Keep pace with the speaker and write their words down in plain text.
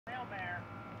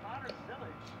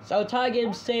So Ty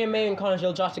Gibbs, Sam May, and Connor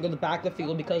Hill just to go to the back of the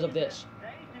field because of this.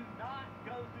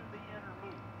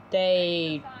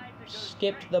 They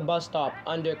skipped the bus stop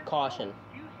under caution.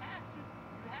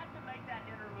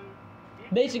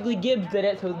 Basically, Gibbs did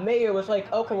it, so the mayor was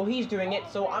like, okay, well, he's doing it,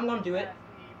 so I'm gonna do it.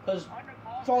 Because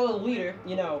follow the leader,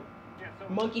 you know,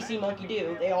 monkey see, monkey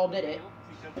do, they all did it.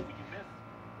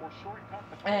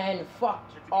 And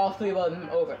fucked all three of them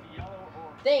over.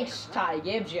 Thanks, Ty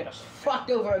Gibbs, you just fucked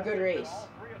over a good race.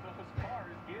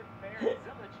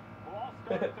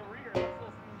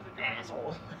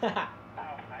 Asshole.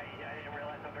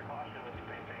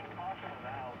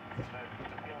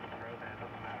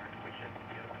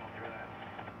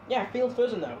 Yeah, field's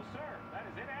frozen though. No, sir, that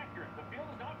is inaccurate. The field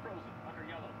is not frozen under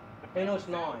yellow. Wait, no, it's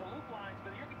not.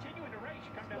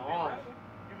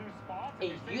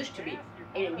 It used to be.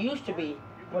 It used to be,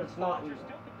 but it's not anymore. You're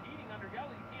still competing under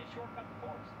yellow. You can't shortcut the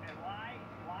course. And why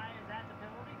is that the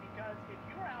penalty? Because if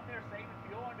you were out there saving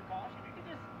fuel under caution, you could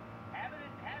just have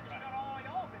it shut all the way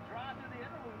off and drive through the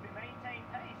interlude and maintain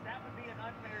pace. That would be an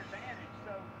unfair advantage.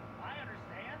 So I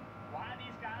understand why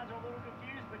these guys are a little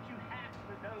confused, but you have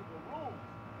to know the rules.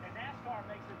 And NASCAR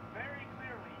makes it very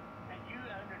clearly, and you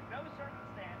under no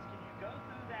circumstance can you go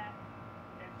through that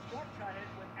and shortcut it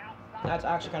without stopping. That's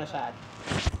actually kind of sad.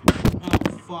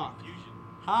 Oh, fuck.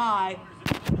 Hi.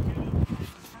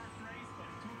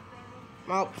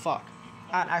 Oh, fuck.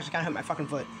 That actually kind of hurt my fucking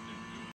foot.